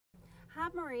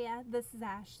Maria, this is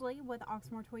Ashley with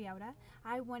Oxmoor Toyota.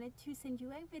 I wanted to send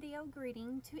you a video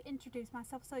greeting to introduce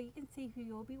myself so you can see who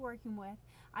you'll be working with.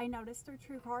 I noticed through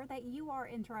TrueCar that you are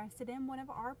interested in one of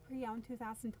our pre-owned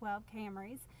 2012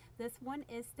 Camrys. This one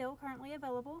is still currently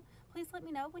available. Please let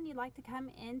me know when you'd like to come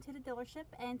into the dealership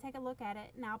and take a look at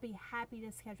it, and I'll be happy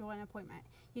to schedule an appointment.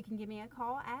 You can give me a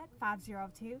call at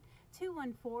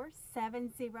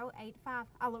 502-214-7085.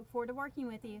 I look forward to working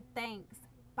with you. Thanks.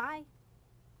 Bye.